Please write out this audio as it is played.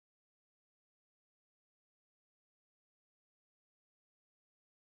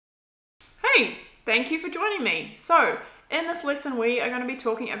Hey, thank you for joining me. So, in this lesson, we are going to be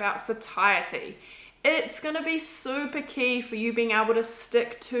talking about satiety. It's going to be super key for you being able to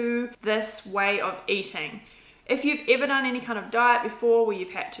stick to this way of eating. If you've ever done any kind of diet before where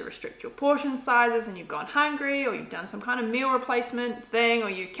you've had to restrict your portion sizes and you've gone hungry, or you've done some kind of meal replacement thing, or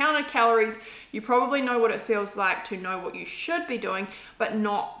you've counted calories, you probably know what it feels like to know what you should be doing but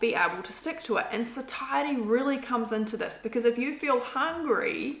not be able to stick to it. And satiety really comes into this, because if you feel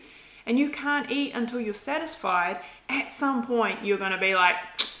hungry and you can't eat until you're satisfied, at some point you're going to be like,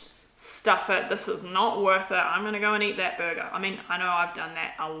 stuff it, this is not worth it, I'm going to go and eat that burger. I mean, I know I've done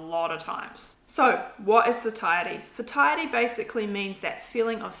that a lot of times. So, what is satiety? Satiety basically means that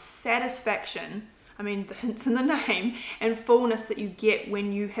feeling of satisfaction, the hint's in the name, and fullness that you get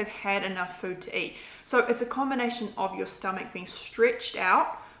when you have had enough food to eat. So it's a combination of your stomach being stretched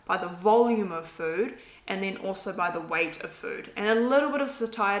out by the volume of food, and then also by the weight of food. And a little bit of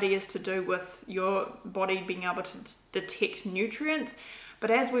satiety is to do with your body being able to detect nutrients.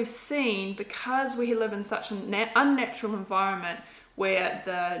 But as we've seen, because we live in such an unnatural environment where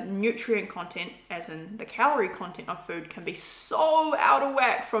the nutrient content, as in the calorie content of food, can be so out of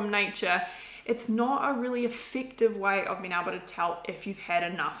whack from nature, it's not a really effective way of being able to tell if you've had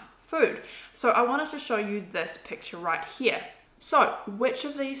enough food. So I wanted to show you this picture right here. So, which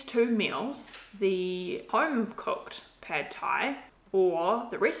of these two meals, the home-cooked pad thai or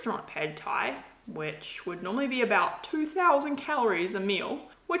the restaurant pad thai, which would normally be about 2,000 calories a meal,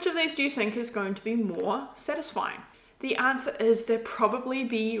 which of these do you think is going to be more satisfying? The answer is they'll probably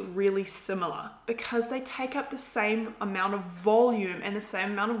be really similar, because they take up the same amount of volume and the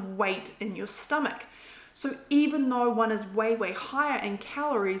same amount of weight in your stomach. So even though one is way, way higher in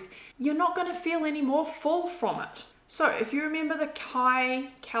calories, you're not going to feel any more full from it. So if you remember the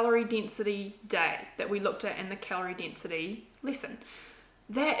high calorie density day that we looked at in the calorie density lesson,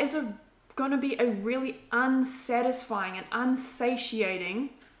 that is going to be a really unsatisfying and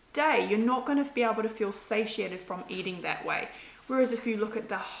unsatiating day. You're not going to be able to feel satiated from eating that way. Whereas if you look at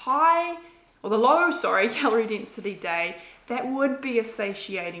the low calorie density day, that would be a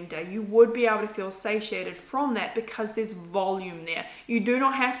satiating day. You would be able to feel satiated from that because there's volume there. You do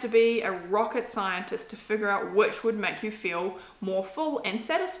not have to be a rocket scientist to figure out which would make you feel more full and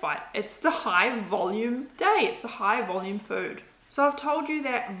satisfied. It's the high volume day. It's the high volume food. So I've told you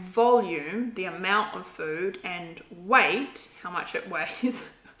that volume, the amount of food, and weight, how much it weighs,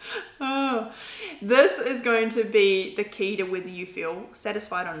 this is going to be the key to whether you feel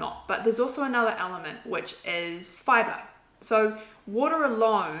satisfied or not. But there's also another element, which is fiber. So water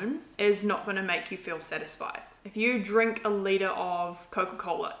alone is not going to make you feel satisfied. If you drink a liter of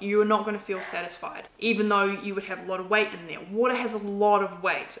Coca-Cola, you are not going to feel satisfied, even though you would have a lot of weight in there. Water has a lot of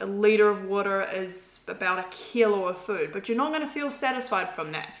weight. A liter of water is about a kilo of food, but you're not going to feel satisfied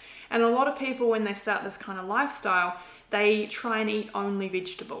from that. And a lot of people, when they start this kind of lifestyle, they try and eat only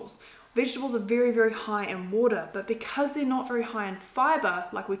vegetables. Vegetables are very, very high in water, but because they're not very high in fiber,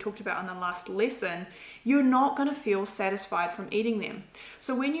 like we talked about in the last lesson, you're not going to feel satisfied from eating them.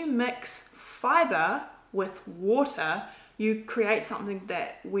 So when you mix fiber with water, you create something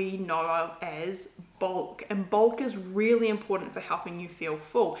that we know of as bulk. And bulk is really important for helping you feel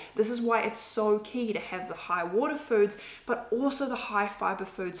full. This is why it's so key to have the high water foods, but also the high fiber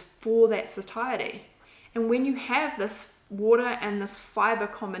foods for that satiety. And when you have this water and this fiber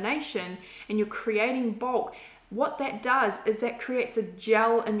combination and you're creating bulk, what that does is that creates a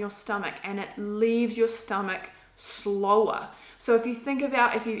gel in your stomach, and it leaves your stomach slower. So if you think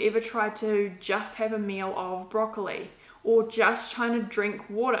about if you've ever tried to just have a meal of broccoli, or just trying to drink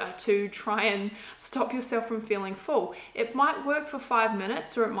water to try and stop yourself from feeling full, it might work for 5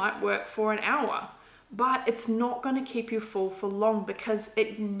 minutes or it might work for an hour. But it's not going to keep you full for long, because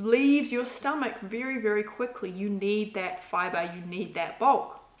it leaves your stomach very, very quickly. You need that fiber, you need that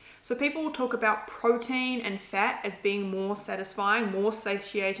bulk. So people will talk about protein and fat as being more satisfying, more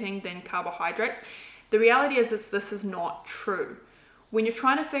satiating than carbohydrates. The reality is this is not true. When you're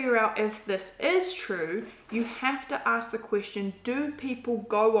trying to figure out if this is true, you have to ask the question, do people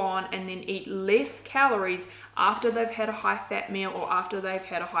go on and then eat less calories after they've had a high fat meal or after they've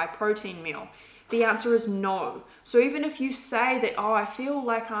had a high protein meal? The answer is no. So even if you say that, I feel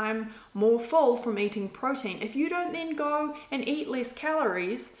like I'm more full from eating protein, if you don't then go and eat less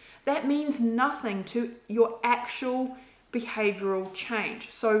calories, that means nothing to your actual behavioral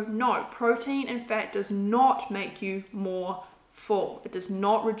change. So no, protein and fat does not make you more full. It does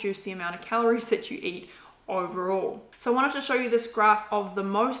not reduce the amount of calories that you eat overall. So I wanted to show you this graph of the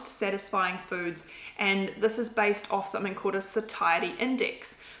most satisfying foods, and this is based off something called a satiety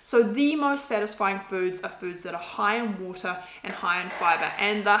index. So the most satisfying foods are foods that are high in water and high in fiber.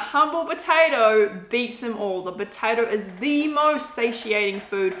 And the humble potato beats them all. The potato is the most satiating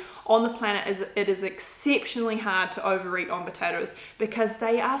food on the planet. It is exceptionally hard to overeat on potatoes because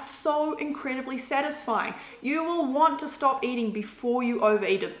they are so incredibly satisfying. You will want to stop eating before you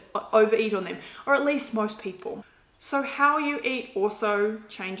overeat on them, or at least most people. So how you eat also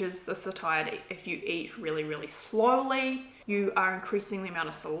changes the satiety. If you eat really, really slowly, you are increasing the amount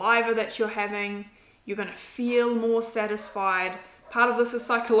of saliva that you're having. You're going to feel more satisfied. Part of this is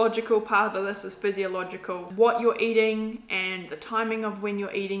psychological, part of this is physiological. What you're eating and the timing of when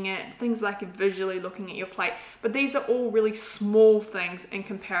you're eating it, things like visually looking at your plate. But these are all really small things in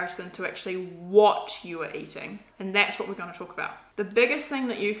comparison to actually what you are eating. And that's what we're going to talk about. The biggest thing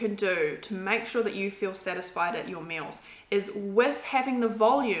that you can do to make sure that you feel satisfied at your meals is, with having the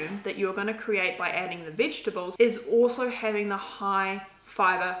volume that you're going to create by adding the vegetables, is also having the high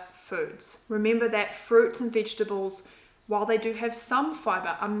fiber foods. Remember that fruits and vegetables, while they do have some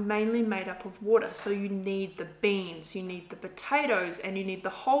fiber, are mainly made up of water. So you need the beans, you need the potatoes, and you need the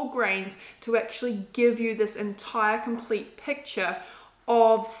whole grains to actually give you this entire complete picture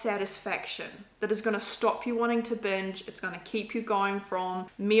of satisfaction that is going to stop you wanting to binge. It's going to keep you going from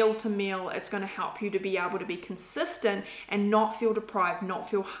meal to meal. It's going to help you to be able to be consistent and not feel deprived, not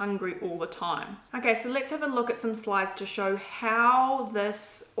feel hungry all the time. Okay, so let's have a look at some slides to show how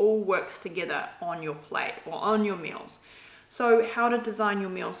this all works together on your plate or on your meals. So how to design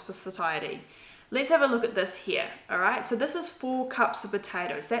your meals for satiety. Let's have a look at this here, all right? So this is 4 cups of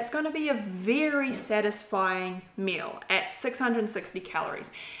potatoes. That's going to be a very satisfying meal at 660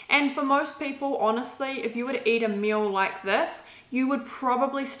 calories. And for most people, honestly, if you were to eat a meal like this, you would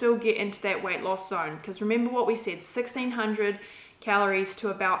probably still get into that weight loss zone. Because remember what we said, 1600 calories to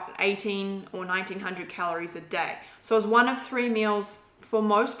about 18 or 1900 calories a day. So as one of 3 meals, for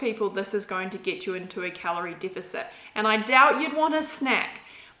most people, this is going to get you into a calorie deficit. And I doubt you'd want a snack.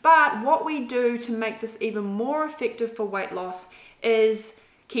 But what we do to make this even more effective for weight loss is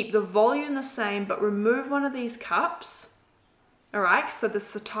keep the volume the same, but remove one of these cups. All right, so the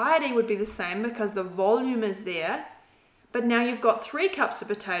satiety would be the same because the volume is there. But now you've got 3 cups of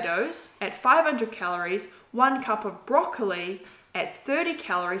potatoes at 500 calories, 1 cup of broccoli at 30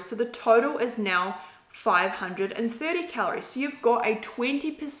 calories. So the total is now 530 calories. So you've got a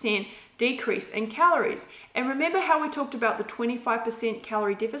 20% decrease in calories. And remember how we talked about the 25%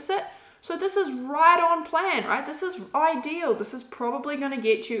 calorie deficit? So this is right on plan, right? This is ideal. This is probably going to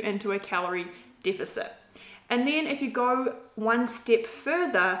get you into a calorie deficit. And then if you go one step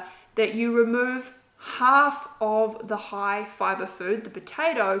further, that you remove half of the high fiber food, the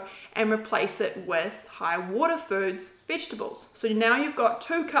potato, and replace it with high water foods, vegetables. So now you've got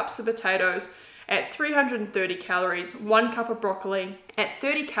 2 cups of potatoes at 330 calories, 1 cup of broccoli at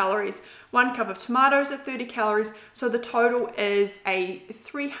 30 calories, 1 cup of tomatoes at 30 calories. So the total is a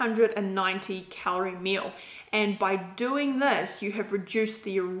 390 calorie meal. And by doing this, you have reduced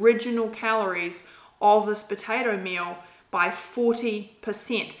the original calories of this potato meal by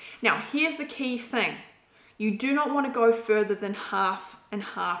 40%. Now, here's the key thing. You do not want to go further than half and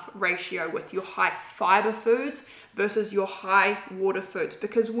half ratio with your high fiber foods versus your high water foods,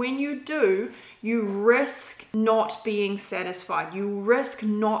 because when you do, you risk not being satisfied. You risk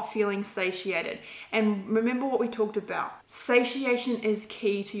not feeling satiated. And remember what we talked about. Satiation is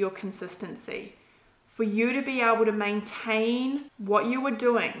key to your consistency. For you to be able to maintain what you were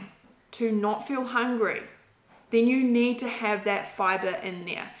doing, to not feel hungry, then you need to have that fiber in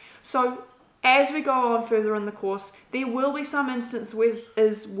there. So as we go on further in the course, there will be some instances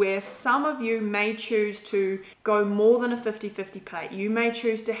where some of you may choose to go more than a 50-50 plate. You may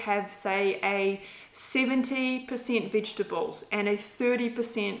choose to have, say, a 70% vegetables and a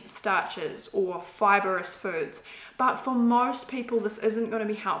 30% starches or fibrous foods. But for most people, this isn't going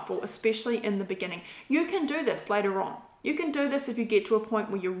to be helpful, especially in the beginning. You can do this later on. You can do this if you get to a point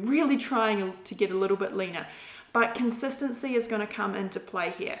where you're really trying to get a little bit leaner. But consistency is going to come into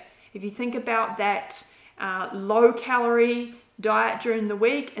play here. If you think about that low calorie diet during the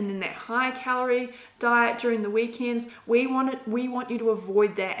week and then that high calorie diet during the weekends, we want you to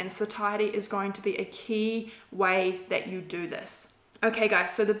avoid that, and satiety is going to be a key way that you do this. Okay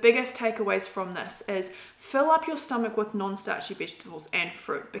guys, so the biggest takeaways from this is fill up your stomach with non-starchy vegetables and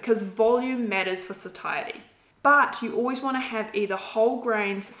fruit, because volume matters for satiety. But you always want to have either whole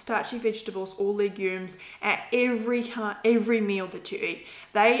grains, starchy vegetables, or legumes at every meal that you eat.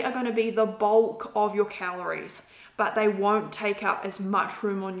 They are going to be the bulk of your calories, but they won't take up as much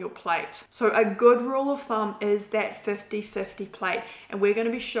room on your plate. So a good rule of thumb is that 50-50 plate, and we're going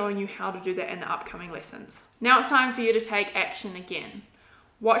to be showing you how to do that in the upcoming lessons. Now it's time for you to take action again.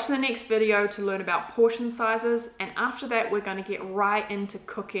 Watch the next video to learn about portion sizes, and after that we're going to get right into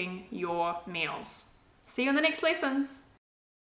cooking your meals. See you in the next lessons.